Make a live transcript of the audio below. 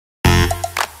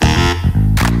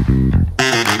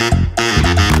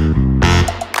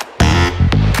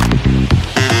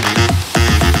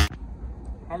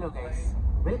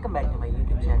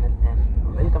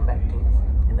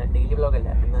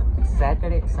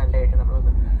Sunday ആയിട്ട്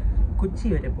നമ്മളൊന്ന് കൊച്ചി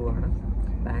വരെ പോവാണ്.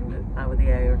 ബാംഗ്ലൂർ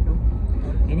അവധിയായതുകൊണ്ടും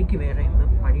എനിക്ക് വേറെ ഇന്ന്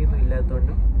പണിയൊന്നും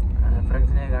ഇല്ലാത്തതുകൊണ്ടും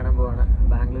ഫ്രണ്ട്സിനെ കാണാൻ പോവാണ്.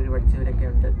 ബാംഗ്ലൂർ പഠിച്ചവരൊക്കെ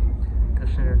ഉണ്ട്.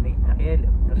 കൃഷ്ണനുണ്ണി അറിയാമല്ലോ,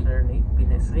 കൃഷ്ണനുണ്ണി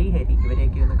പിന്നെ ശ്രീഹരി,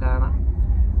 ഇവരെയൊക്കെ ഒന്ന് കാണാം.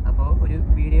 അപ്പോൾ ഒരു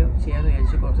വീഡിയോ ചെയ്യാമെന്ന്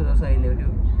വിചാരിച്ചു. കുറച്ച് ദിവസമായില്ലേ, ഒരു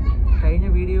കഴിഞ്ഞ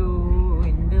വീഡിയോ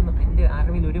എൻ്റെ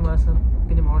അറിവിൽ 1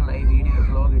 മാസത്തിന് മുകളിലായി വീഡിയോ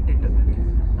വ്ളോഗ് ഇട്ടിട്ട്.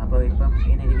 അപ്പോൾ ഇപ്പം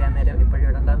ഇങ്ങനെ ഇരിക്കാൻ നേരം ഇപ്പോഴും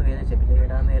ഇടണ്ടെന്ന് വിചാരിച്ചു. പിന്നെ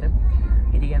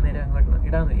ഇരിക്കാൻ നേരം അങ്ങോട്ട്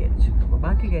ഇടാമെന്ന് വിചാരിച്ചു. അപ്പോൾ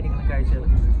ബാക്കി കാര്യങ്ങളും കാഴ്ചകൾ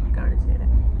കാണിച്ചു തരാം.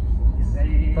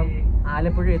 ഇപ്പം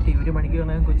ആലപ്പുഴ എത്തി. 1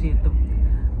 മണിക്കൂറിനകം കൊച്ചി എത്തും.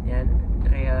 ഞാൻ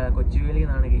കൊച്ചുവേളിയിൽ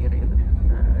നിന്നാണ് കയറിയത്.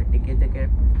 ടിക്കറ്റൊക്കെ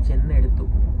ചെന്നെടുത്തു.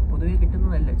 പൊതുവെ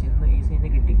കിട്ടുന്നതല്ല, ചെന്ന് ഈസി തന്നെ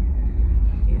കിട്ടി.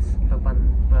 യെസ്, ഇപ്പോൾ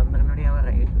 12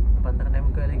 മണിയാവാറായി.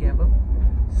 12:45 ആകുമ്പം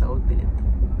സൗത്തിലെത്തും.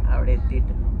 അവിടെ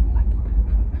എത്തിയിട്ട്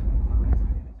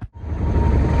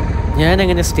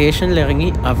ഞാനങ്ങനെ സ്റ്റേഷനിലിറങ്ങി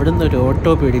അവിടുന്ന് ഒരു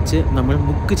ഓട്ടോ പിടിച്ച് നമ്മൾ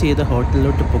ബുക്ക് ചെയ്ത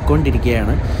ഹോട്ടലിലോട്ട്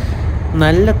പൊയ്ക്കൊണ്ടിരിക്കുകയാണ്.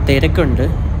 നല്ല തിരക്കുണ്ട്.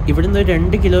 ഇവിടുന്ന് ഒരു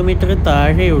 2 കിലോമീറ്റർ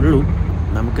താഴെയുള്ളൂ.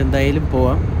 നമുക്കെന്തായാലും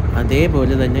പോവാം.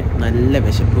 അതേപോലെ തന്നെ നല്ല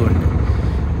വിശപ്പുമുണ്ട്.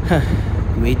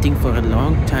 Waiting for A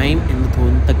long time എന്ന്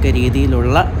തോന്നത്തക്ക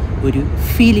രീതിയിലുള്ള ഒരു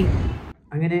ഫീലിംഗ്.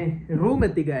 അങ്ങനെ റൂം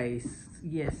എത്തി ഗൈസ്.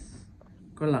 യെസ്,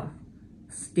 കൊള്ളാം.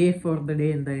 സ്റ്റേ ഫോർ ദ ഡേ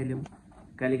എന്തായാലും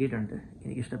കലകിയിട്ടുണ്ട്.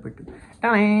 എനിക്കിഷ്ടപ്പെട്ടു.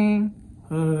 ഹായ്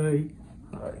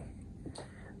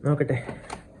നോക്കട്ടെ,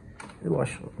 ഇത്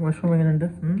വാഷ്റൂം എങ്ങനെയുണ്ട്?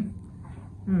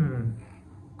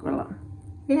 കൊള്ളാം,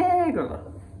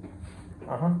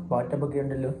 കൊള്ളാം. ബാറ്റബൊക്കെ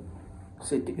ഉണ്ടല്ലോ.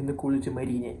 സെറ്റ്. ഇന്ന് കുളിച്ച്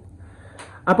മരീനെ.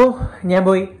 അപ്പോൾ ഞാൻ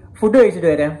പോയി ഫുഡ് കഴിച്ചിട്ട്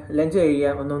വരാം. ലഞ്ച്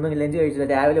കഴിക്കാം. ഒന്നും ലഞ്ച് കഴിച്ചില്ല.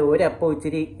 രാവിലെ ഒരപ്പം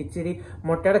ഇച്ചിരി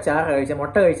മുട്ടയുടെ ചാറ് കഴിച്ച.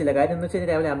 മുട്ട കഴിച്ചില്ല. കാര്യം എന്ന് വെച്ചാൽ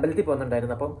രാവിലെ അമ്പലത്തിൽ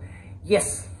പോകുന്നുണ്ടായിരുന്നു. അപ്പം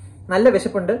യെസ്, നല്ല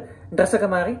വിശപ്പുണ്ട്. ഡ്രസ്സൊക്കെ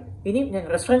മാറി ഇനിയും ഞാൻ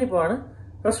റെസ്റ്റോറൻറ്റിൽ പോവാണ്.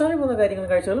 റെസ്റ്റോറൻറ്റിൽ പോകുന്ന കാര്യങ്ങൾ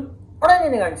കാഴ്ചകളും ഉടനെ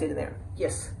തന്നെ കാണിച്ചു തരുന്നതാണ്.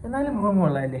 യെസ്, എന്നാലും റൂം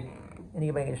കൊള്ളാമല്ലേ?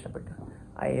 എനിക്ക് ഭയങ്കര ഇഷ്ടപ്പെട്ടു.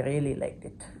 I really like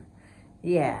it.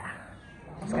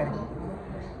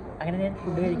 അങ്ങനെ ഞാൻ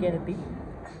ഫുഡ് കഴിക്കാനെത്തി.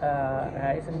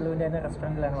 റാഡിസൺ ബ്ലൂവിൻ്റെ തന്നെ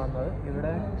റെസ്റ്റോറൻറ്റിലാണ് വന്നത്.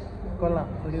 ഇവിടെ കൊള്ളാം.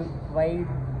 ഒരു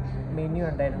വൈഡ് മെനു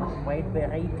ഉണ്ടായിരുന്നു. വൈഡ്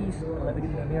വെറൈറ്റീസ് ഉള്ള ഒരു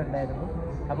മെനു ഉണ്ടായിരുന്നു.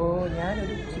 അപ്പോൾ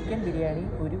ഞാനൊരു ചിക്കൻ ബിരിയാണി,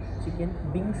 ഒരു ചിക്കൻ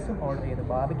വിങ്സും ഓർഡർ ചെയ്തു.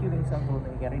 ബാർബിക്യൂ വിങ്സ് ആണെന്ന്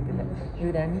തോന്നുന്നു, എനിക്കറിയത്തില്ല. ഇത്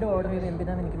രണ്ടും ഓർഡർ ചെയ്ത്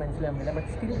എന്തിനാണെന്ന് എനിക്ക് മനസ്സിലാവുന്നില്ല. ബട്ട്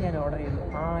സ്റ്റിൽ ഞാൻ ഓർഡർ ചെയ്തു.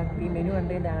 ഈ മെനു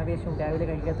കണ്ടതിൻ്റെ ആവേശവും രാവിലെ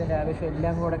കഴിക്കാത്തതിൻ്റെ ആവേശവും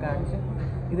എല്ലാം കൂടെ കാണിച്ച്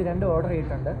ഇത് രണ്ടും ഓർഡർ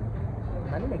ചെയ്തിട്ടുണ്ട്.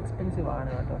 നല്ല എക്സ്പെൻസീവ്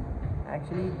ആണ് കേട്ടോ.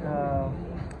 ആക്ച്വലി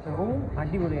റൂം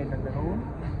അടിപൊളിയായിട്ടുണ്ട്. റൂം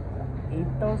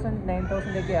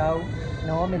 8,000-9,000 ആവും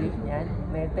നോർമലി. ഞാൻ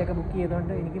നേരത്തെയൊക്കെ ബുക്ക്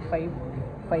ചെയ്തുകൊണ്ട് എനിക്ക്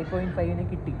 5.5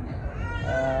 കിട്ടി.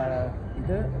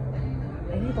 ഇത്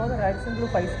എനിക്ക് തോന്നുന്നു റാഡിസൺ ബ്ലൂ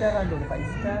 5 സ്റ്റാർ ആണെന്ന് തോന്നുന്നു. 5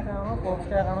 സ്റ്റാർ ആണോ 4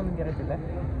 സ്റ്റാർ ആണോ എന്ന് എനിക്കറിയത്തില്ല.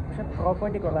 പക്ഷേ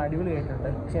പ്രോപ്പർട്ടി കൊള്ളാം, അടിപൊളിയായിട്ടുണ്ട്.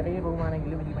 ചെറിയ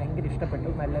റൂമാണെങ്കിലും എനിക്ക് ഭയങ്കര ഇഷ്ടപ്പെട്ടു.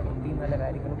 നല്ല വൃത്തിയും നല്ല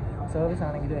കാര്യങ്ങളും സർവീസ്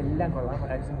ആണെങ്കിലും എല്ലാം കൊള്ളാം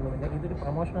റാഡിസൺ ബ്ലൂവിൻ്റെ. ഇതൊരു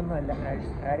പ്രൊമോഷനൊന്നും അല്ല.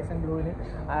 റാഡിസൺ ബ്ലൂവിന്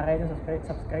 6,000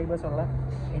 സബ്സ്ക്രൈബേഴ്സ് ഉള്ള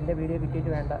എൻ്റെ വീഡിയോ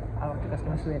കിട്ടിയിട്ട് വേണ്ട അവർക്ക്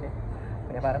കസ്റ്റമേഴ്സ് വരെ.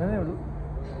 പിന്നെ പറഞ്ഞതേ ഉള്ളൂ.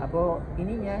 അപ്പോൾ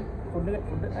ഇനി ഞാൻ ഫുഡ്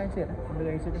കഴിച്ചു തരാം. ഫുഡ്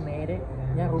കഴിച്ചിട്ട് നേരെ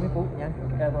ഞാൻ റൂമിൽ പോകും. ഞാൻ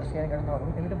കുറച്ച് നേരം കിടന്ന്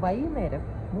ഉറങ്ങും. എന്നിട്ട് വൈകുന്നേരം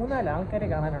 3-4 ആൾക്കാരെ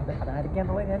കാണാനുണ്ട്.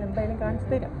 അതായിരിക്കാന്നുള്ളത് ഞാൻ എന്തായാലും കാണിച്ചു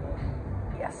തരാം.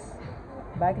 Yes,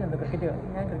 ബാക്കിലുണ്ട് cricket.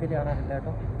 ഞാൻ ക്രിക്കറ്റ് കാണാറില്ല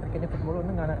കേട്ടോ. ക്രിക്കറ്റ് ഫുട്ബോൾ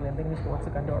ഒന്നും കാണാറില്ല. എന്തെങ്കിലും സ്പോർട്സ്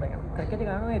കണ്ടു തുടങ്ങണം. ക്രിക്കറ്റ്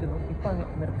കാണുമായിരുന്നു, ഇപ്പം അങ്ങ്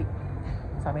നിർത്തി,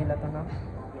 സമയമില്ലാത്തതുകൊണ്ടാണ്.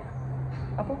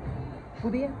 അപ്പോൾ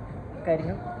പുതിയ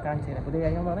കാര്യങ്ങൾ കാണിച്ചു തരാം. പുതിയ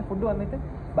കാര്യങ്ങൾ എന്ന് പറഞ്ഞാൽ ഫുഡ് വന്നിട്ട്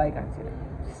ബൈ കാണിച്ചു തരാം.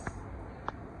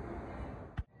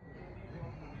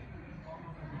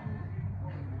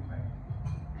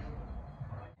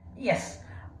 യെസ്,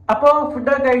 അപ്പോൾ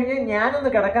ഫുഡൊക്കെ കഴിഞ്ഞ് ഞാനൊന്ന്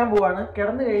കിടക്കാൻ പോവാണ്.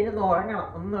 കിടന്നു കഴിഞ്ഞൊന്ന് ഉറങ്ങണം.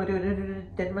 ഒരു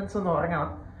 10 മിനിറ്റ്സ് ഒന്ന് ഉറങ്ങണം.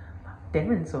 10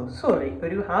 മിനിറ്റ്സോ സോറി,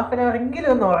 ഒരു ഹാഫ് ആൻ അവർ എങ്കിലും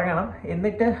ഒന്ന് ഉറങ്ങണം.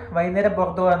 എന്നിട്ട് വൈകുന്നേരം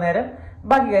പുറത്തു പോകാൻ നേരം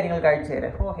ബാക്കി കാര്യങ്ങൾ കാണിച്ചു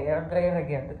തരാം. ഹെയർ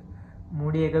ഡ്രയറൊക്കെ ഉണ്ട്.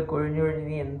 മുടിയൊക്കെ കൊഴിഞ്ഞൊഴിഞ്ഞ്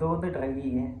നീ എന്തോന്ന് ഡ്രൈവ്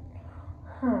ചെയ്യാൻ.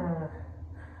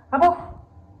 അപ്പോൾ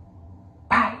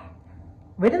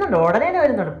വരുന്നുണ്ട്, ഉടനെ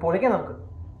വരുന്നുണ്ട്. പൊളിക്കാൻ നമുക്ക്.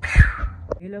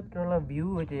 ഇതിലൊക്കെയുള്ള വ്യൂ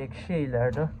ഒരു രക്ഷയില്ല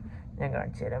കേട്ടോ. ഞാൻ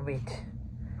കാണിച്ചു തരാം. വെയിറ്റ്.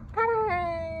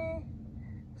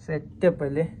 സെറ്റപ്പ്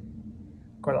അല്ലേ?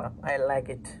 കൊള്ളാം. I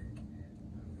like it.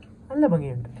 നല്ല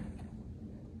ഭംഗിയുണ്ട്.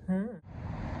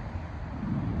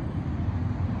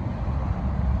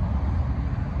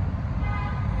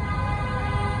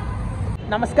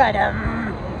 നമസ്കാരം.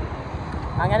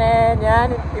 അങ്ങനെ ഞാൻ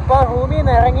ഇപ്പോൾ റൂമിൽ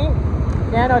നിന്ന് ഇറങ്ങി.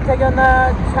 ഞാൻ ഒറ്റയ്ക്കൊന്ന്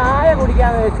ചായ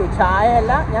കുടിക്കാമെന്ന് വെച്ചു.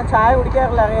 ചായയല്ല, ഞാൻ ചായ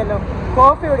കുടിക്കാറില്ല, അറിയാമല്ലോ.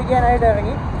 കോഫി കുടിക്കാനായിട്ട്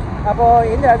ഇറങ്ങി. അപ്പോൾ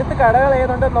ഇതിൻ്റെ അടുത്ത് കടകൾ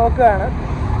ഏതുണ്ടെന്ന് നോക്കുകയാണ്.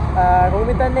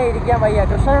 റൂമിൽ തന്നെ ഇരിക്കാൻ വയ്യ.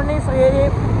 കൃഷ്ണനുണ്ണി,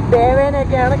 ശ്രീഹരിയും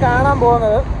ദേവേനെയൊക്കെയാണ് കാണാൻ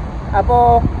പോകുന്നത്. അപ്പോൾ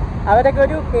അവരൊക്കെ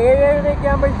ഒരു 7-7:30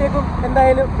 ആകുമ്പോഴത്തേക്കും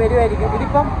എന്തായാലും വരുമായിരിക്കും.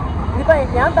 ഇതിപ്പം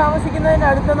ഞാൻ താമസിക്കുന്നതിൻ്റെ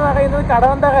അടുത്തെന്ന് പറയുന്നത്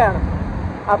കടവന്തറയാണ്.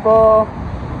 അപ്പോൾ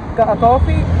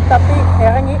കോഫി തപ്പി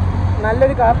ഇറങ്ങി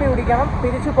നല്ലൊരു കാപ്പി കുടിക്കണം,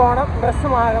 തിരിച്ചു പോകണം, ഡ്രസ്സ്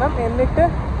മാറണം. എന്നിട്ട്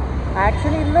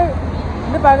ആക്ച്വലി ഇന്ന്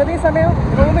ഇന്ന് പകുതി സമയം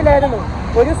റൂമിലായിരുന്നു.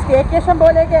 ഒരു സ്റ്റേക്കേഷൻ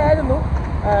പോലെയൊക്കെ ആയിരുന്നു.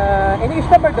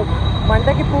 എനിക്കിഷ്ടപ്പെട്ടു.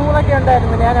 മണ്ടയ്ക്ക് പൂളൊക്കെ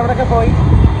ഉണ്ടായിരുന്നു. ഞാൻ അവിടെയൊക്കെ പോയി.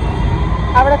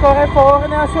 അവിടെ കുറേ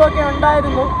ഫോറിനേഴ്സും ഒക്കെ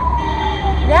ഉണ്ടായിരുന്നു.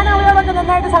 ഞാൻ അവരോടൊക്കെ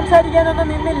നന്നായിട്ട് സംസാരിക്കാനൊന്നും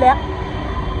നിന്നില്ല.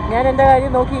 ഞാൻ എൻ്റെ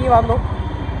കാര്യം നോക്കി ഇനി വന്നു.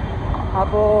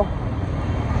 അപ്പോൾ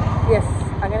യെസ്,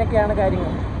 അങ്ങനെയൊക്കെയാണ്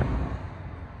കാര്യങ്ങൾ.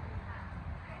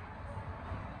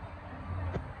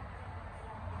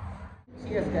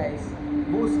 Cheers guys,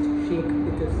 boost shake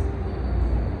with this.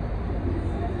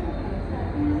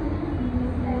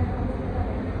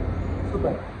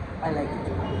 Super, I like it.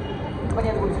 അപ്പോൾ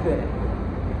ഞാൻ കുടിച്ചിട്ട് വരാം.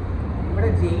 ഇവിടെ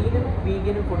ജെയിനും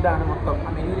വീഗനും ഫുഡാണ് മൊത്തം. ആ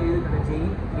മെനുവിൽ എഴുതിയിട്ടുണ്ട് ജെയിൻ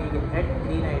വീഗൻ, റെഡ്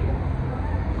ഗ്രീൻ ആയിട്ട്.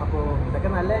 അപ്പോൾ ഇതൊക്കെ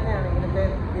നല്ല തന്നെയാണ്.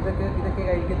 ഇതൊക്കെ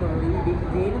കഴിക്കത്തുള്ളൂ. ഈ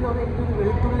ജെയിൻ എന്ന് പറഞ്ഞാൽ എനിക്കൊരു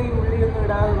വെളുത്തുള്ളിയും ഉള്ളിയൊന്നും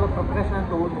ഇടാനുള്ള പ്രിപ്പറേഷനാണ്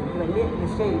തോന്നുന്നു. എനിക്ക് വലിയ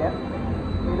നിശ്ചയമില്ല.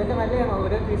 ഇതൊക്കെ നല്ലതാണ്.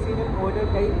 ഓരോ ക്വിസിനും ഓരോ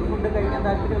ടൈപ്പ് ഫുഡ് കഴിക്കാൻ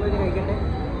താല്പര്യമുള്ളവർ കഴിക്കട്ടെ.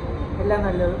 എല്ലാം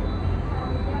നല്ലത്.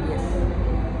 യെസ്,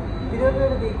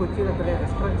 തിരുവനന്തപുരത്ത് ഈ കൊച്ചിയിൽ എത്ര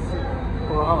റെസ്റ്റോറൻറ്റ്സ്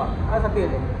കുറവാണ്. അത്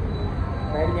സത്യമല്ലേ?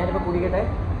 അതായത് ഞാനിപ്പോൾ കുടിക്കട്ടെ,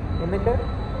 എന്നിട്ട്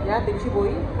ഞാൻ തിരിച്ചു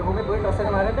പോയി റൂമിൽ പോയി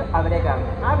ഡ്രസ്സൊക്കെ മാറിയിട്ട് അവരെ കാണും.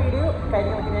 ആ വീഡിയോ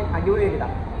കാര്യങ്ങളൊക്കെ ഞാൻ അടിപൊളിയായിട്ട്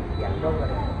ഇടാം. എന്തോ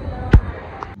പറയാം.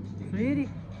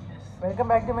 Welcome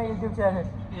back to my YouTube channel.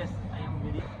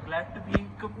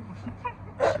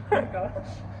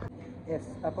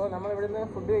 Yes, അപ്പോൾ നമ്മൾ ഇവിടുന്ന്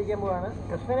ഫുഡ് കഴിക്കാൻ പോവാണ്.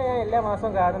 കൃഷ്ണനെ ഞാൻ എല്ലാ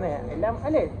മാസവും കാണുന്നതാണ്. എല്ലാം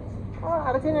അല്ലേ,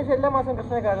 അടച്ചതിന് ശേഷം എല്ലാ മാസവും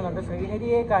കൃഷ്ണനെ കാണുന്നുണ്ട്.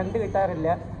 ശ്രീഹരിയെ കണ്ടു കിട്ടാറില്ല.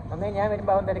 അന്നേ ഞാൻ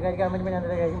വരുമ്പോൾ അവൻ തിരക്കായിരിക്കും, അവൻ വരുമ്പോൾ ഞാൻ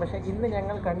തിരക്കായിരിക്കും. പക്ഷേ ഇന്ന്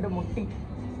ഞങ്ങൾ കണ്ടുമുട്ടി.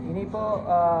 ഇനിയിപ്പോൾ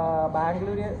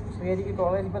ബാംഗ്ലൂർ ശ്രീഹരിക്ക്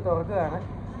കോളേജ് ഇപ്പോൾ തുറക്കുകയാണ്.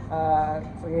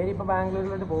 ശ്രീഹരി ഇപ്പോൾ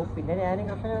ബാംഗ്ലൂരിലോട്ട് പോകും. പിന്നെ ഞാനും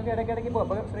കൃഷ്ണനൊക്കെ ഇടയ്ക്കിടയ്ക്ക് പോകും.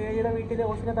 അപ്പോൾ ശ്രീഹരിയുടെ വീട്ടിൽ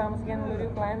ഹോസ്റ്റലിൽ താമസിക്കാനുള്ളൊരു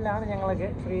പ്ലാനിലാണ് ഞങ്ങളൊക്കെ.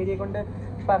 ശ്രീഹരിയെ കൊണ്ട്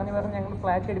പറഞ്ഞ് ഞങ്ങൾ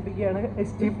ഫ്ലാറ്റ് എടുപ്പിക്കുകയാണ്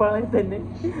ST പാളയിൽ തന്നെ.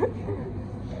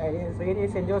 ശ്രീഹരി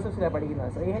സെൻറ്റ് ജോസഫ്സിലാണ് പഠിക്കുന്നത്.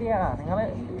 ശ്രീഹരിയാണ്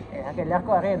ഞങ്ങൾക്ക്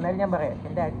എല്ലാവർക്കും അറിയാം, എന്നാലും ഞാൻ പറയാം.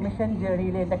 എൻ്റെ അഡ്മിഷൻ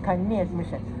ജേണിയിൽ എൻ്റെ കന്നി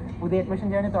അഡ്മിഷൻ, പുതിയ അഡ്മിഷൻ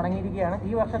ജേണി തുടങ്ങിയിരിക്കുകയാണ്.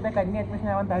 ഈ വർഷത്തെ കന്നി അഡ്മിഷൻ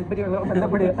ആവാൻ താല്പര്യമുള്ളവർ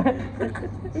ബന്ധപ്പെടുക.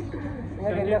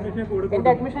 എൻ്റെ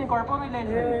അഡ്മിഷൻ കുഴപ്പമൊന്നുമില്ല.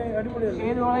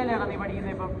 ഏത് കോളേജിലാണ് നീ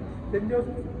പഠിക്കുന്നത് ഇപ്പം?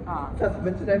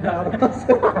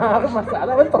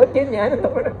 അതവൻ തോറ്റേ ഞാനെന്താ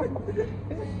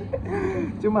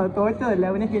ചുമ്മാ തോറ്റതല്ല,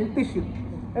 അവന് ഹെൽത്ത് ഇഷ്യൂ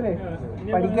അല്ലേ?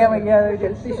 പഠിക്കാൻ വയ്യാതെ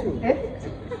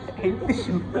ഹെൽത്ത്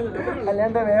ഇഷ്യൂ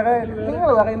അല്ലാണ്ട് വേറെ നിങ്ങൾ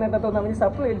പറയുന്ന തോന്നുന്നു. അവന്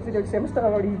സപ്ലൈ ഹെൽത്തിൽ ഒരു സെമിസ്റ്റർ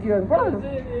അവിടെ ഇരിക്കുകയാണ്.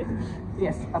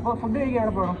 യെസ്, അപ്പോൾ ഫുഡ് കഴിക്കാൻ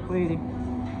അവിടെ പോകണം.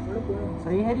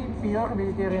 ശ്രീഹരി പ്യുവർ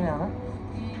വെജിറ്റേറിയനാണ്.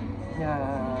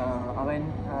 അവൻ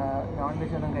നോൺ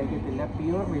വെജ് ഒന്നും കഴിക്കത്തില്ല.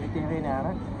 പ്യുവർ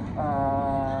വെജിറ്റേറിയനാണ്.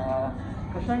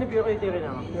 കൃഷ്ണന് പ്യുവർ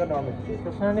വെജിറ്റേറിയനാണോ?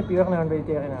 കൃഷ്ണന് പ്യുവർ നോൺ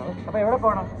വെജിറ്റേറിയനാണ്. അപ്പോൾ എവിടെ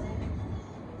പോകണം?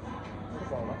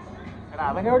 എടാ,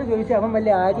 അവനോട് ചോദിച്ചാൽ അവൻ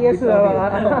വലിയ ആര്യസ്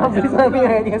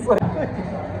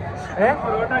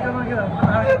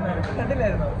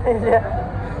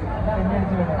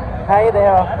ഹായ്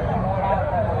ദേവ,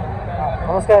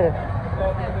 നമസ്കാരം.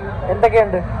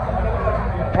 എന്തൊക്കെയുണ്ട്?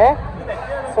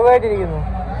 സുഖമായിട്ടിരിക്കുന്നു.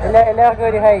 എല്ലാവർക്കും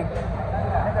ഒരു ഹായ്.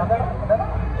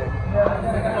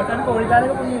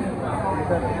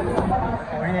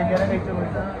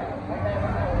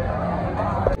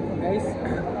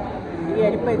 ഈ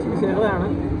അരിപ്പ ഇച്ചിരി ചെറുതാണ്.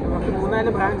 നമുക്ക്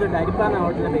 3-4 ബ്രാഞ്ച് ഉണ്ട്. അരിപ്പാന്ന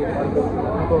ഹോട്ടലിൻ്റെ പേര്.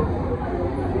 അപ്പോൾ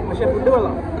പക്ഷേ ഫുഡ്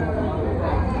കൊള്ളാം.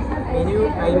 മെനു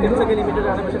ഐറ്റംസ് ഒക്കെ ലിമിറ്റഡ്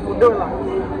ആണ്, പക്ഷേ ഫുഡ് കൊള്ളാം,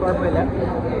 കുഴപ്പമില്ല.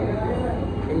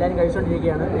 എല്ലാവരും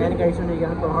കഴിച്ചുകൊണ്ടിരിക്കുകയാണ്, ഞാനും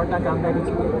കഴിച്ചുകൊണ്ടിരിക്കുകയാണ്. പൊറോട്ട കാന്താരി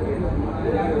ചിക്കൻ.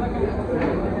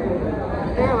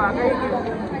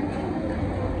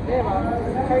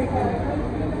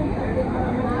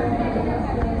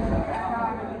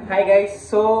 ഹായ് ഗൈസ്,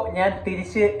 സോ ഞാൻ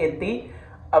തിരിച്ച് എത്തി.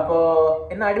 അപ്പോൾ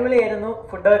ഇന്ന് അടിപൊളിയായിരുന്നു.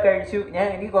 ഫുഡൊക്കെ കഴിച്ചു.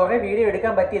 എനിക്ക് കുറേ വീഡിയോ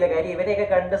എടുക്കാൻ പറ്റിയില്ല, കാര്യം ഇവരെയൊക്കെ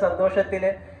കണ്ട് സന്തോഷത്തിൽ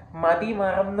മതി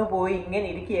മറന്നു പോയി ഇങ്ങനെ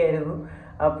ഇരിക്കുകയായിരുന്നു.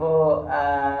 അപ്പോൾ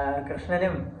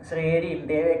കൃഷ്ണനും ശ്രീഹരിയും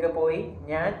ദേവയൊക്കെ പോയി.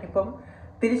 ഞാൻ ഇപ്പം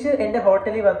തിരിച്ച് എൻ്റെ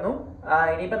ഹോട്ടലിൽ വന്നു.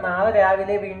 ഇനിയിപ്പം നാളെ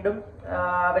രാവിലെ വീണ്ടും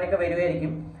അവരൊക്കെ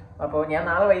വരുമായിരിക്കും. അപ്പോൾ ഞാൻ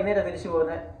നാളെ വൈകുന്നേരം തിരിച്ചു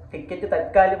പോകുന്നത്. ടിക്കറ്റ്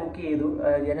തത്കാലം ബുക്ക് ചെയ്തു,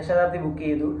 ജനശതാബ്ദി ബുക്ക്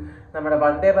ചെയ്തു, നമ്മുടെ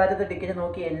വന്ദേ ഭാരത് ടിക്കറ്റ്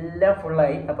നോക്കി എല്ലാം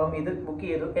ഫുള്ളായി. അപ്പം ഇത് ബുക്ക്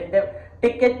ചെയ്തു. എൻ്റെ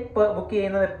ടിക്കറ്റ് ബുക്ക്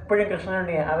ചെയ്യുന്നത് എപ്പോഴും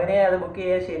കൃഷ്ണനുണ്ടെങ്കിൽ അവനെ അത് ബുക്ക്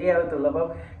ചെയ്യാൻ ശരിയാകത്തുള്ളൂ. അപ്പം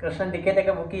കൃഷ്ണൻ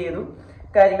ടിക്കറ്റൊക്കെ ബുക്ക് ചെയ്തു,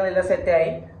 കാര്യങ്ങളെല്ലാം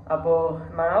സെറ്റായി. അപ്പോൾ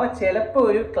നാളെ ചിലപ്പോൾ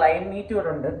ഒരു ക്ലൈൻറ്റ് മീറ്റ് കൂടെ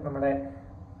ഉണ്ട്. നമ്മുടെ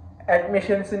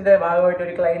അഡ്മിഷൻസിൻ്റെ ഭാഗമായിട്ട്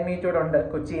ഒരു ക്ലൈൻറ്റ് മീറ്റ് കൂടെ ഉണ്ട്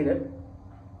കൊച്ചിയിൽ.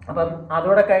 അപ്പം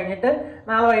അതോടെ കഴിഞ്ഞിട്ട്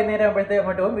നാളെ വൈകുന്നേരം ആകുമ്പോഴത്തേക്ക്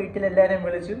അങ്ങോട്ട് പോകും. വീട്ടിലെല്ലാവരും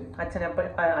വിളിച്ചു.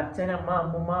 അച്ഛനമ്മ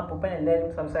അമ്മൂമ്മ അപ്പൂപ്പൻ എല്ലാവരും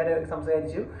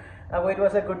സംസാരിച്ചു. അപ്പോൾ it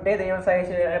was A good day. ദൈവം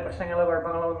സഹായിച്ച് വേറെ പ്രശ്നങ്ങളോ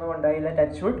കുഴപ്പങ്ങളോ ഒന്നും ഉണ്ടായില്ല,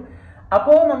 ടച്ച് വുഡ്.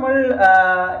 അപ്പോൾ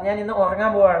ഞാൻ ഇന്ന്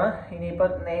ഉറങ്ങാൻ പോവാണ്. ഇനിയിപ്പോൾ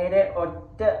നേരെ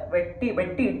ഒറ്റ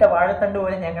വെട്ടിയിട്ട വാഴത്തണ്ട്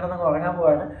പോലെ ഞാൻ കിടന്ന് ഉറങ്ങാൻ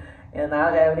പോവാണ്.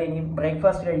 നാളെ രാവിലെ ഇനി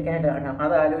ബ്രേക്ക്ഫാസ്റ്റ് കഴിക്കാനായിട്ട് ഇറങ്ങാം.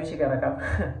 അത് ആലോചിച്ച് കിടക്കാം.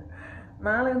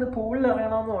 നാളെ ഇന്ന് പൂളിൽ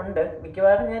ഇറങ്ങണമെന്നുണ്ട്.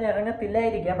 മിക്കവാറും ഞാൻ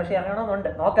ഇറങ്ങത്തില്ലായിരിക്കാം, പക്ഷെ ഇറങ്ങണമെന്നുണ്ട്.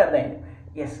 നോക്കാം എന്തായാലും.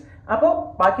 യെസ്, അപ്പോൾ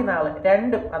ബാക്കി നാളെ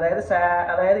രണ്ടും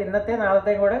അതായത് ഇന്നത്തെ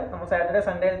നാളത്തെയും കൂടെ നമ്മൾ സാറ്റർഡേ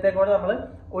സൺഡേയിലത്തെയും കൂടെ നമ്മൾ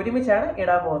ഒരുമിച്ചാണ്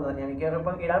ഇടാൻ പോകുന്നത്. ഞാൻ മിക്കവാറും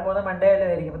ഇപ്പം ഇടാൻ പോകുന്ന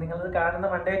മൺഡേയിലായിരിക്കും. അപ്പം നിങ്ങളിത് കാണുന്ന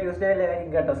മൺഡേ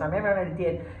ട്യൂസ്ഡേയിലായിരിക്കും കേട്ടോ. സമയം വേണം എഡിറ്റ്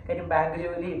ചെയ്യാൻ. കാര്യം ബാങ്ക്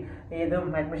ജോലിയും ഇതും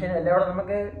അഡ്മിഷനും എല്ലാം കൂടെ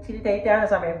നമുക്ക് ഇച്ചിരി ടൈറ്റാണ്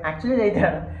സമയം. ആക്ച്വലി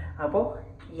ടൈറ്റാണ്. അപ്പോൾ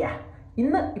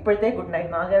ഇന്ന് ഇപ്പോഴത്തെ ഗുഡ്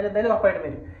നൈറ്റ്. നാളെ രാവിലെ എന്തായാലും ഉറപ്പായിട്ടും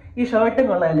വരും. ഈ ഷർട്ടും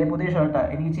കൊള്ളാമല്ലേ, പുതിയ ഷർട്ടാണ്,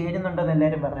 എനിക്ക് ചേരുന്നുണ്ടെന്ന്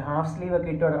എല്ലാവരും പറഞ്ഞു. ഹാഫ് സ്ലീവ് ഒക്കെ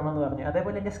ഇട്ട് തുടങ്ങണമെന്ന് പറഞ്ഞു.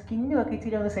 അതേപോലെ എൻ്റെ സ്കിന്നും ഒക്കെ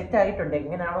ഇച്ചിരി ഒന്ന് സെറ്റ് ആയിട്ടുണ്ട്.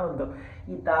 എങ്ങനെയാണോ എന്തോ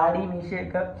ഈ താടി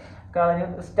മീശയൊക്കെ കളഞ്ഞ്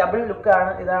സ്റ്റബിൾ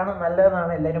ലുക്കാണ്, ഇതാണ്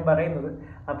നല്ലതെന്നാണ് എല്ലാവരും പറയുന്നത്.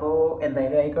 അപ്പോൾ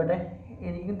എന്തായാലും ആയിക്കോട്ടെ,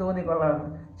 എനിക്കും തോന്നിക്കൊള്ളാമെന്ന്.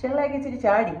 ചെള്ളയൊക്കെ ഇച്ചിരി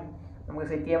ചാടി നമുക്ക്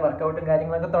സെറ്റ് ചെയ്യാൻ വർക്കൗട്ടും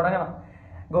കാര്യങ്ങളൊക്കെ തുടങ്ങണം.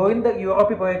 ഗോവിന്ദ്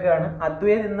യൂറോപ്പിൽ പോയേക്കാണ്.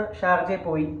 അദ്വൈത് ഇന്ന് ഷാർജയിൽ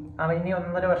പോയി. അവൻ ഇനി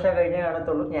 1.5 വർഷം കഴിഞ്ഞേ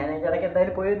കാണത്തുള്ളൂ. ഞാൻ അതിൻ്റെ ഇടയ്ക്ക്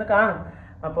എന്തായാലും പോയി ഒന്ന് കാണും.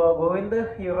 അപ്പോൾ ഗോവിന്ദ്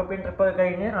യൂറോപ്യൻ ട്രിപ്പൊക്കെ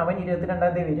കഴിഞ്ഞ് അവൻ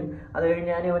 22-ാം തീയതി വരും. അത്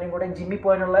കഴിഞ്ഞ് ഞാൻ അവനും കൂടെ ജിമ്മിൽ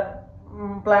പോകാനുള്ള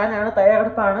പ്ലാനാണ്,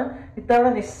 തയ്യാറെടുപ്പാണ്. ഇത്തവണ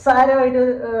നിസ്സാരമായിട്ട്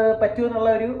പറ്റുമെന്നുള്ള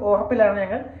ഒരു ഉറപ്പിലാണ്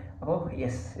ഞങ്ങൾ. അപ്പോൾ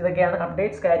ഇതൊക്കെയാണ്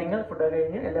അപ്ഡേറ്റ്സ്, കാര്യങ്ങൾ. ഫുഡ്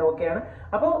കഴിഞ്ഞ് എല്ലാം ഓക്കെയാണ്.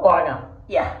 അപ്പോൾ ഉറങ്ങാം.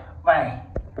 ബൈ.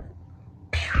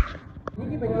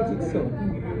 എനിക്ക് പറ്റിയ ചിപ്സോ,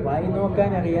 വായി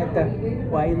നോക്കാൻ അറിയാത്ത,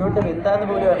 വായി നോട്ടം എന്താന്ന്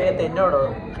പോലും അറിയാത്ത എന്നോടോ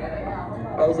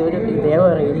ഒരു ദേവ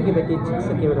അറിയാം എനിക്ക് പറ്റിയ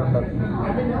ചിപ്സൊക്കെ ഇവിടെ ഉണ്ടോ.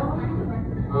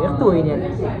 വേർത്തു പോയി ഞാൻ.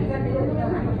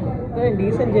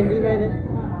 ഡീസന്റ് ജെന്റിൽമാന്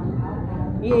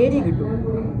ഈ ഏരിയ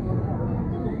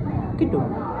കിട്ടും.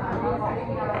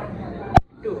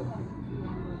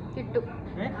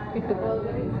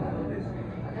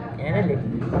 ഞാനല്ലേ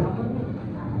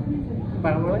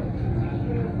പറഞ്ഞോളെ.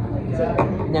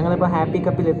 ഞങ്ങളിപ്പോൾ ഹാപ്പി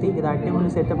കപ്പിലെത്തി. ഇത് അടിപൊളി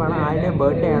സെറ്റപ്പാണ്. ആരുടെ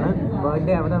ബർത്ത്ഡേ ആണ്.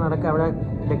 ബർത്ത്ഡേ അവിടെ നടക്കുക. അവിടെ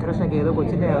ഡെക്കറേഷനൊക്കെ ചെയ്തോ,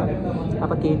 കൊച്ചിൻ്റെ ആണ്.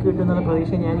 അപ്പോൾ കേക്ക് കിട്ടുമെന്നുള്ള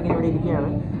പ്രതീക്ഷ ഞാനിങ്ങനെ ഇവിടെ ഇരിക്കുകയാണ്.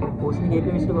 പോസ്റ്റിന് കേക്ക്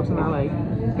കഴിച്ചിട്ട് കുറച്ച് നാളായി.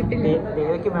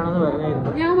 ദേവയ്ക്ക് വേണമെന്ന്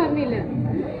പറഞ്ഞായിരുന്നു. ഞാൻ പറഞ്ഞില്ല.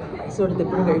 പൈസ കൊടുത്ത്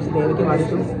എപ്പോഴും കഴിച്ച് ദേവയ്ക്ക്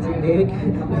മടുത്തു.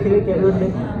 ദേവയ്ക്ക്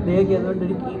അതുകൊണ്ട്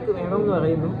ഒരു കേക്ക് വേണമെന്ന്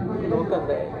പറയുന്നു. നോക്കാം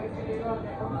എന്തായാലും.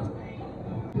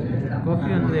 കോഫി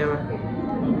വന്നു ദേവ.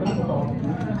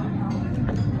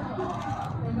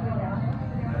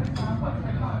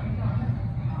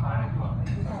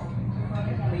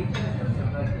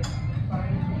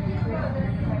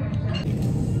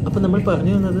 അപ്പം നമ്മൾ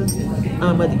പറഞ്ഞു വന്നത്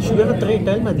മതി, ഷുഗർ എത്ര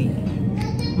ഇട്ടാൽ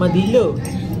മതിയല്ലോ.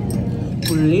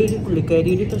 പുള്ളിക്കാരി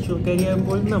ഒരു തൃശ്ശൂർക്കാരി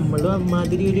ആകുമ്പോൾ നമ്മളും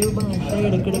അമ്മാതിരി ഒരു ഭാഷ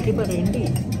ഇടയ്ക്കിടയ്ക്ക് പറയണ്ടേ.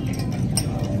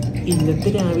 ഇന്നത്തെ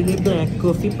രാവിലെ ബ്ലാക്ക്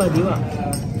കോഫി പതിവാ.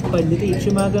 പല്ല്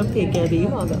തേച്ചുമാകാം,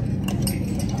 തേക്കാതെയും ആകാം.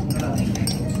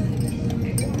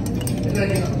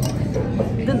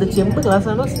 ഇതെന്താ ചെമ്പ്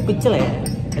ഗ്ലാസ്സാണോ പിച്ചളയോ?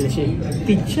 അല്ല ശരി,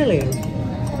 പിച്ചളയോ?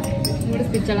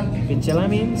 പിച്ചള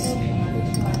മീൻസ്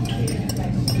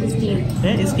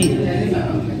സ്റ്റീൽ.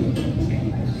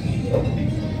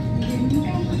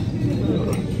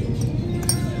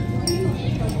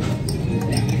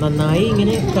 നന്നായി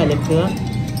ഇങ്ങനെ കലക്കുക.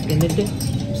 എന്നിട്ട്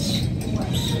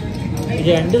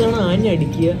 2 തവണ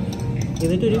ആഞ്ഞടിക്കുക.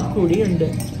 എന്നിട്ടൊരു കുടിയുണ്ട്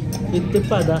വിത്ത്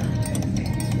പത.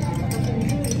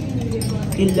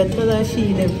 ഇല്ലത്തതാ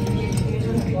ശീലം.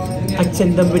 അച്ഛൻ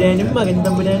തമ്പുരാനും മകൻ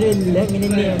തമ്പുരാനും എല്ലാം ഇങ്ങനെ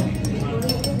തന്നെയാണ്.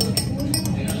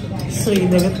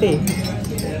 ശ്രീനഗരത്തെ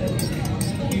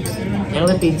ഞങ്ങൾ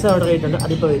പിസ്സ ഓർഡർ ചെയ്തിട്ടുണ്ട്.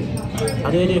 അതിപ്പോൾ വരും.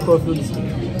 അതുവരെ ഒരു കോഫി കുടിച്ചിട്ട്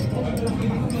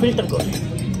ഫിൽട്ടർ കോഫി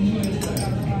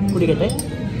കുടിക്കട്ടെ.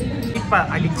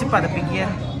 അടിച്ച് പതപ്പിക്കുക,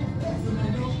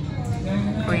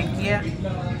 ഒഴിക്കുക.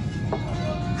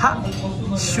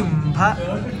 ശുംഭ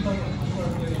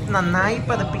നന്നായി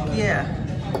പതപ്പിക്കുക.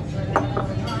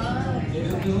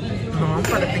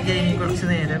 പതപ്പിക്കുക ഇനി കുറച്ച്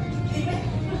നേരം.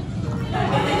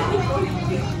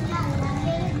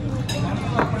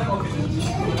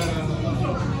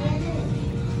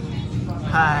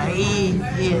 ഹായ്,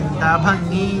 എന്താ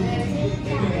ഭംഗി.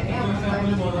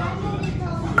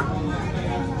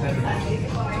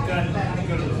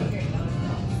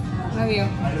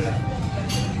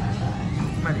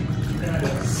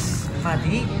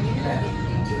 മതി.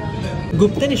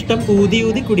 ഗുപ്തൻ ഇഷ്ടം ഊതി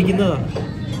കുടിക്കുന്നതാണ്.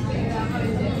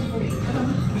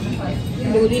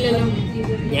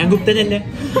 ഞാൻ ഗുപ്തനല്ലേ.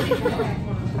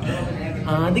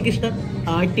 ആദ്യക്കിഷ്ടം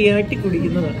ആട്ടി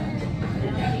കുടിക്കുന്നതാണ്.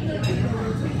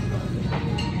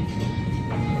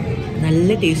 നല്ല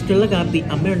ടേസ്റ്റുള്ള കാപ്പി.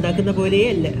 അമ്മ ഉണ്ടാക്കുന്ന പോലെയേ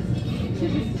അല്ല.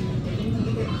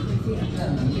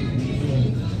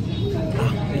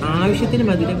 ആവശ്യത്തിന്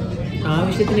മധുരം,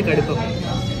 ആവശ്യത്തിന് കടുപ്പം.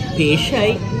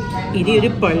 പേശായി. ഇനി ഒരു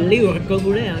പള്ളി ഉറക്കം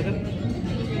കൂടെ ആകാം.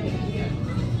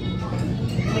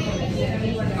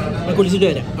 കുളിച്ചിട്ട്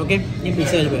വരാം. ഓക്കെ, ഞാൻ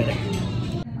പിസ്സ കഴിച്ച് വരാം.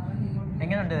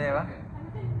 എങ്ങനെയുണ്ട് ദേവ?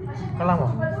 കൊള്ളാമോ?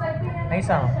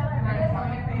 നൈസാണോ?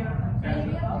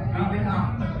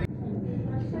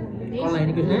 കൊള്ളാം.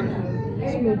 എനിക്ക്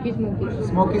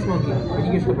സ്മോക്കി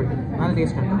എനിക്ക് ഇഷ്ടപ്പെട്ടു. നല്ല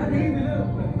ടേസ്റ്റാണ്.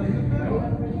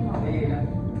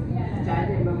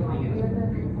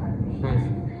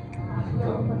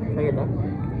 കഴിയട്ടെ.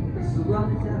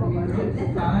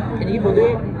 എനിക്ക്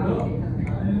പൊതുവെ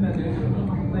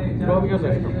ഡോമിനോസ്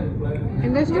ഇഷ്ടം.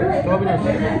 എന്താ ഇഷ്ടം? ഡോമിനോസ്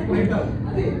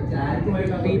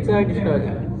പിസ്സ ആയിട്ട് ഇഷ്ടമല്ല.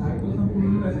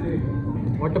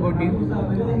 What about you?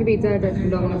 എനിക്ക് പിസ്സ ആയിട്ട്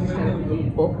ഡോമിനോസ് ഇഷ്ടം.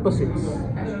 ഓപ്പോസിറ്റ്സ്.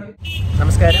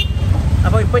 നമസ്കാരം.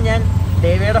 അപ്പോൾ ഇപ്പോൾ ഞാൻ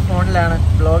ദേവയുടെ ഫോണിലാണ്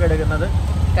വ്ലോഗ് എടുക്കുന്നത്.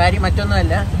 കാര്യം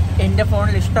മറ്റൊന്നുമല്ല, എൻ്റെ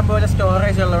ഫോണിൽ ഇഷ്ടം പോലെ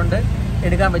സ്റ്റോറേജ് ഉള്ളതുകൊണ്ട്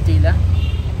എടുക്കാൻ പറ്റിയില്ല.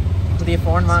 പുതിയ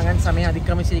ഫോൺ വാങ്ങാൻ സമയം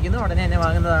അതിക്രമിച്ചിരിക്കുന്നു. ഉടനെ തന്നെ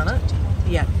വാങ്ങുന്നതാണ്.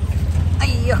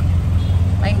 അയ്യോ,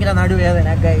 ഭയങ്കര നടുവേദന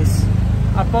ഗൈസ്.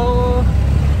 അപ്പോൾ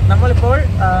നമ്മളിപ്പോൾ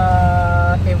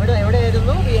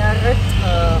എവിടെയായിരുന്നു?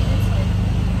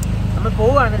 നമ്മൾ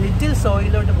പോവുകയാണ്, ലിറ്റിൽ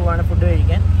സോയിലോട്ട് പോവാണ് ഫുഡ്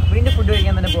കഴിക്കാൻ. വീണ്ടും ഫുഡ്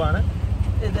കഴിക്കാൻ തന്നെ പോവാണ്.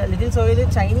 ഇത് ലിറ്റിൽ സോയിൽ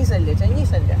ചൈനീസ്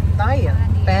അല്ല, തായ് ആണ്,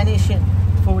 പാൻ ഏഷ്യൻ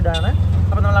ഫുഡാണ്.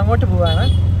 അപ്പോൾ നമ്മൾ അങ്ങോട്ട് പോവുകയാണ്.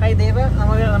 ഹൈ ദേവ,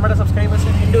 നമ്മുടെ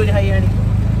സബ്സ്ക്രൈബേഴ്സിന് വീണ്ടും ഒരു ഹൈ കാണിക്കും.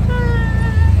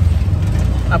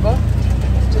 അപ്പോൾ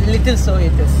ലിറ്റിൽ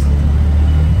സോയിസ്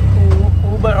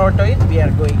ഊബർ ഓട്ടോയിൽ വി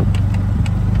ആർ ഗോയിങ്.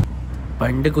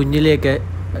 പണ്ട് കുഞ്ഞിലേക്ക്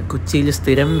കൊച്ചിയിൽ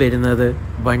സ്ഥിരം വരുന്നത്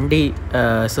വണ്ടി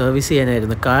സർവീസ്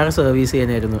ചെയ്യാനായിരുന്നു, കാർ സർവീസ്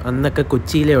ചെയ്യാനായിരുന്നു. അന്നൊക്കെ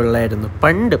കൊച്ചിയിലേ ഉള്ളായിരുന്നു.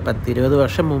 പണ്ട് 10-20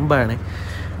 വർഷം മുമ്പാണ്.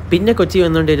 പിന്നെ കൊച്ചി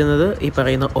വന്നുകൊണ്ടിരുന്നത് ഈ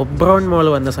പറയുന്ന ഒബ്രോൺ മോൾ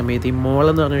വന്ന സമയത്ത്, ഈ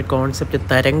മോളെന്ന് പറഞ്ഞൊരു കോൺസെപ്റ്റ്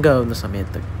തരംഗമാവുന്ന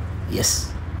സമയത്ത്. യെസ്.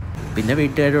 പിന്നെ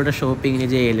വീട്ടുകാരോട് ഷോപ്പിങ്ങിന്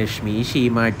ജയലക്ഷ്മി,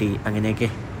 ഷീമാട്ടി, അങ്ങനെയൊക്കെ.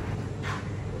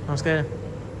 നമസ്കാരം.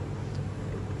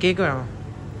 കേക്ക് വേണോ?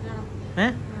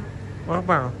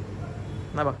 ഉറപ്പാണോ?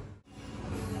 എന്നാ ബാ.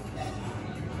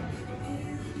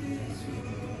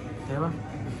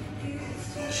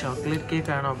 ചോക്ലേറ്റ്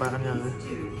കേക്കാണോ പറഞ്ഞത്?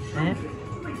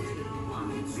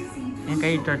 ഞാൻ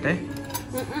കൈ ഇട്ടോട്ടെ.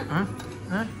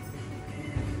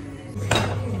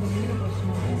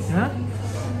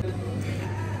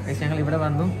 ഞങ്ങൾ ഇവിടെ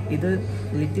വന്നു. ഇത്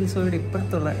ലിറ്റിൽ സോയുടെ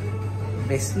ഇപ്പുറത്തുള്ള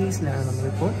വെസ്ലീസിലാണ്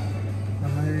നമ്മളിപ്പോൾ.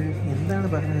 നമ്മൾ എന്താണ്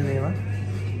പറഞ്ഞത് ദേവ?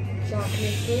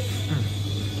 Chocolate,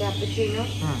 കാപ്പുച്ചിനോ,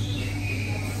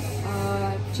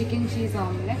 chicken cheese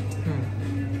omelette,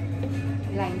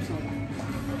 lime soda.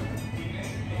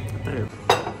 അത്രയോ?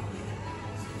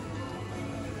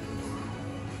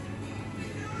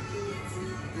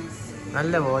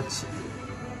 നല്ല വാച്ച്.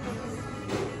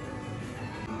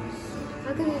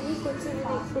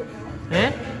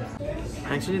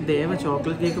 ആക്ച്വലി ദേവ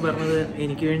ചോക്ലേറ്റ് കേക്ക് പറഞ്ഞത്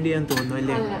എനിക്ക് വേണ്ടിയാന്ന് തോന്നുന്നു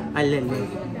അല്ലേ? അല്ലല്ലേ?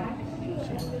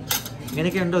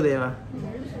 ഇങ്ങനെയൊക്കെ ഉണ്ടോ ദേവ?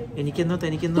 എനിക്കെന്നോ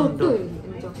തനിക്കെന്നോ ഉണ്ടോ?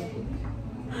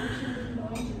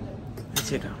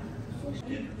 ചേട്ടാ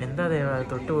എന്താ ദേവ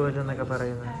തൊട്ടുപോയില്ലെന്നൊക്കെ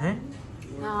പറയുന്നത്?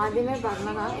 ആദ്യമേ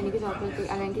പറഞ്ഞതാ എനിക്ക് ചോക്ലേറ്റ്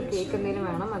അല്ലെങ്കിൽ കേക്ക് എന്തെങ്കിലും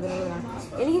വേണം, അതിനോട് വേണം.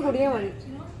 എനിക്ക് കുടിയാൻ മതി,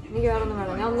 എനിക്ക് വേറെ ഒന്നും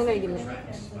വേണം. ഞാൻ ഒന്നും കഴിക്കില്ല,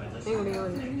 എനിക്ക് കുടിയാൻ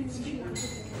മതി.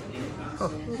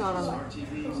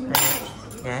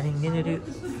 ഞാനിങ്ങനൊരു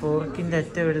ഫോർക്കിൻ്റെ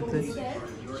അറ്റം എടുത്ത്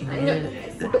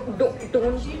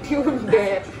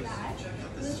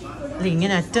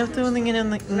ഇങ്ങനെ അറ്റത്ത് വന്ന് ഇങ്ങനെ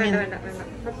ഒന്ന്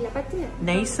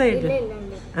നൈസായിട്ട്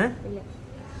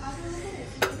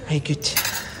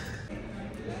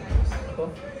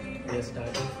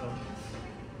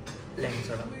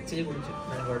ഇച്ചിരി കുടിച്ചു,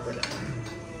 കുഴപ്പമില്ല.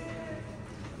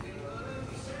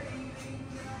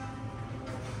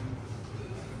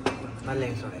 നല്ല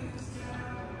സോഡ,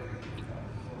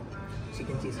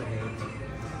 ചിക്കൻ ചീസ്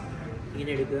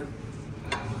ഇങ്ങനെ എടുക്കുക.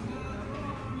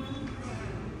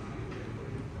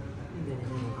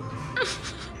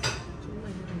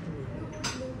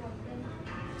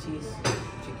 Cheese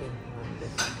chicken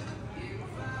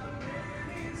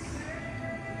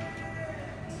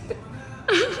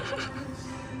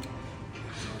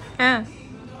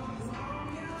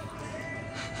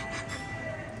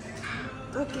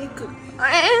cake.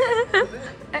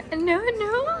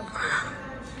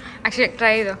 Actually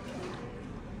try ചെയ്തോ?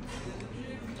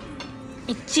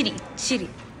 ഇച്ചിരി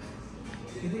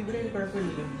ഇത് ഇവിടെ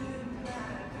കുഴപ്പമില്ല.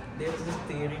 There's this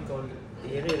theory called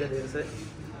there's a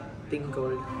thing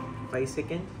called 5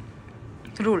 second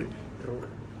rule.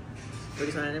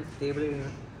 ഒരു സാധനം ടേബിളിൽ വീണ്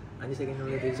 5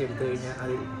 സെക്കൻഡിനുള്ളിൽ തിരിച്ചെടുത്തു കഴിഞ്ഞാൽ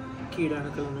അതിൽ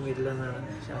കീടാണുക്കളൊന്നും വരില്ലെന്നാണ്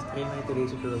ശാസ്ത്രീയമായി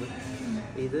തെളിയിച്ചിട്ടുള്ളത്.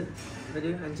 ഇത് ഒരു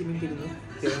 5 മിനിറ്റ് ഇരുന്നു,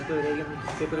 കിഴങ്ങ് വരെയും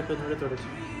പേപ്പറൊക്കെ ഒന്നുകൂടെ തുടച്ചു.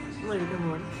 കഴിക്കാൻ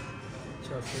പോകാൻ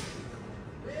ചോക്ലേറ്റ്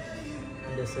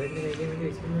ഡെസേർട്ടിന് കഴിക്കാൻ വേണ്ടി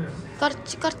വെച്ചിരുന്നതാണ്.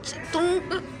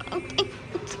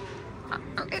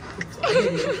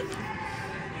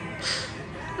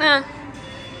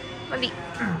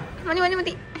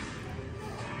 മതി.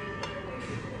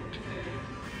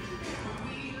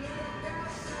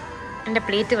 എൻ്റെ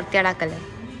പ്ലേറ്റ് വൃത്തിയാടാക്കല്ലേ?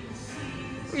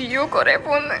 അയ്യോ കുറേ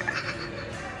പോന്ന്.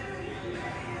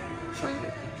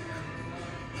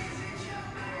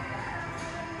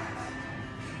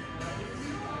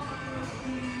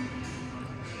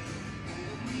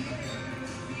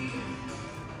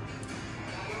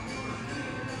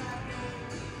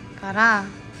 പറ.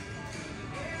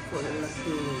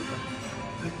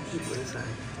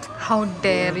 How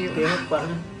dare you?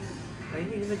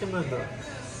 അതിന് 250 എന്തോ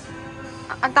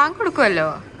താൻ കൊടുക്കുമല്ലോ.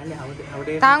 അല്ല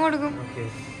അവിടെ താൻ കൊടുക്കും. ഓക്കെ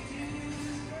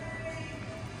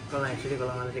കൊള്ളാം, ആക്ച്വലി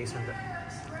കൊള്ളാം, നല്ല ടേസ്റ്റ് ഉണ്ട്.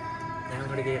 ഞാൻ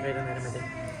ഒന്നുകൂടി കയറിയിട്ട് നേരം മറ്റേ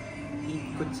ഈ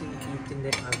കൊച്ചിൻ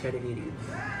ഈറ്റിൻ്റെ ആൾക്കാർ കയറിയിരിക്കും.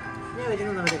 ഞാൻ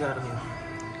വരുന്നു നമ്മുടെ കാരണം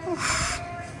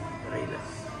അറിയില്ല.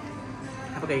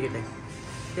 അപ്പോൾ കഴിക്കട്ടെ.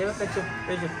 കഴിച്ചോ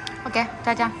കഴിച്ചോ. ഓക്കെ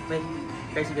ടാറ്റാ.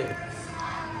 കഴിച്ചിട്ട്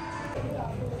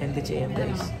എന്ത് ചെയ്യാം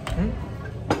ഗൈസ്.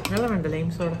 വെള്ളം വേണ്ട, ലൈം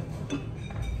സോഡ.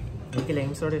 എനിക്ക്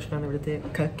ലൈം സോഡ ഇഷ്ടമാണ്. ഇവിടുത്തെ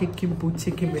കക്കയ്ക്കും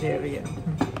പൂച്ചയ്ക്കും വരെ അറിയാം.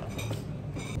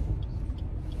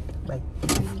 Bye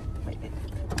bye bye.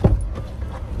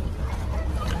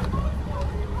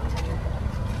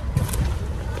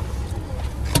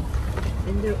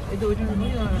 ഇത് ഒരു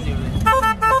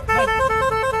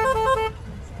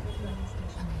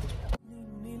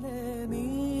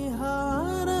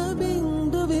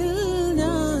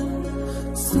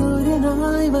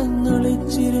സൂര്യനായി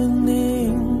വന്നൊളിച്ചിരുന്നേ